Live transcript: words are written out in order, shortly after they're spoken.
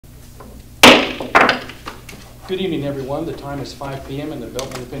Good evening, everyone. The time is 5 p.m. and the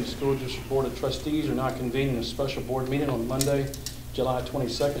Belton Independent School District Board of Trustees are now convening a special board meeting on Monday, July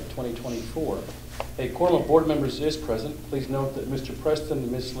 22nd, 2024. A quorum of board members is present. Please note that Mr. Preston and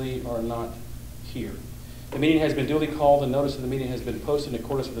Ms. Lee are not here. The meeting has been duly called and notice of the meeting has been posted in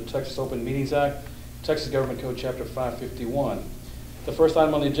accordance with the Texas Open Meetings Act, Texas Government Code Chapter 551. The first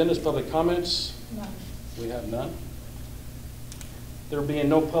item on the agenda is public comments. None. We have none. There being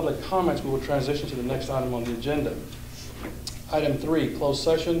no public comments, we will transition to the next item on the agenda. Item 3, closed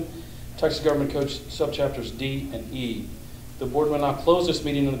session, Texas Government Code subchapters D and E. The board will now close this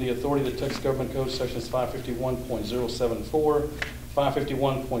meeting under the authority of the Texas Government Code sections 551.074,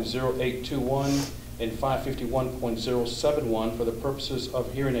 551.0821, and 551.071 for the purposes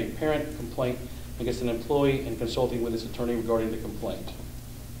of hearing a parent complaint against an employee and consulting with his attorney regarding the complaint.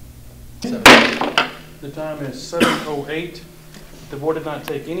 The time is 7:08. The board did not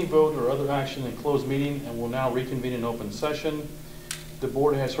take any vote or other action in closed meeting and will now reconvene in open session. The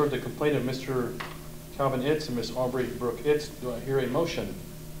board has heard the complaint of Mr. Calvin Itz and Ms. Aubrey Brooke Itz. Do I hear a motion?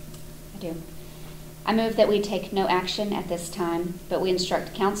 I do. I move that we take no action at this time, but we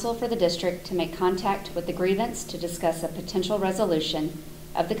instruct counsel for the district to make contact with the grievance to discuss a potential resolution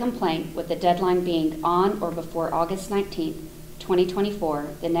of the complaint, with the deadline being on or before August 19th, 2024,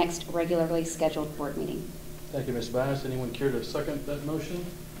 the next regularly scheduled board meeting. Thank you, Ms. Bass. Anyone care to second that motion?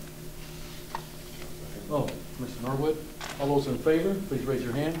 Oh, Mr. Norwood. All those in favor, please raise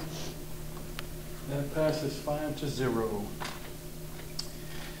your hand. That passes 5-0.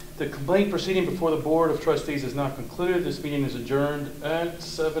 The complaint proceeding before the Board of Trustees is now concluded. This meeting is adjourned at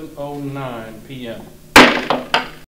 7:09 p.m.